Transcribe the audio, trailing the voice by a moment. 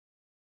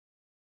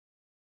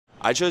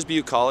I chose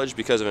Butte College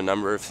because of a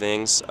number of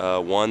things.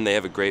 One, they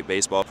have a great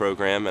baseball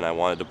program, and I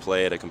wanted to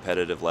play at a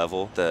competitive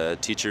level. The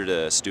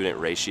teacher-to-student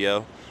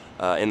ratio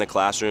in the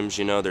classrooms,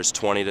 there's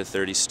 20 to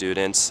 30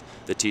 students.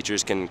 The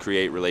teachers can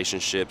create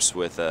relationships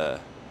with the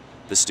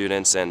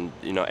students, and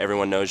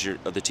everyone knows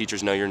the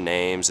teachers know your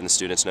names, and the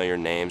students know your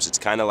names. It's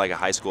kind of like a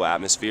high school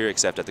atmosphere,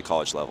 except at the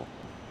college level.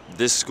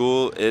 This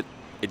school, it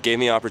gave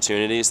me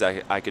opportunities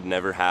that I could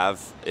never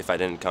have if I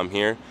didn't come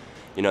here.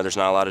 There's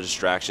not a lot of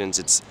distractions.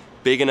 It's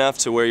big enough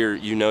to where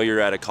you're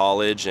at a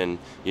college and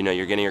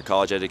you're getting your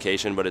college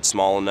education, but it's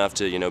small enough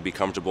to be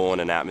comfortable in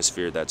an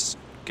atmosphere that's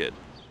good.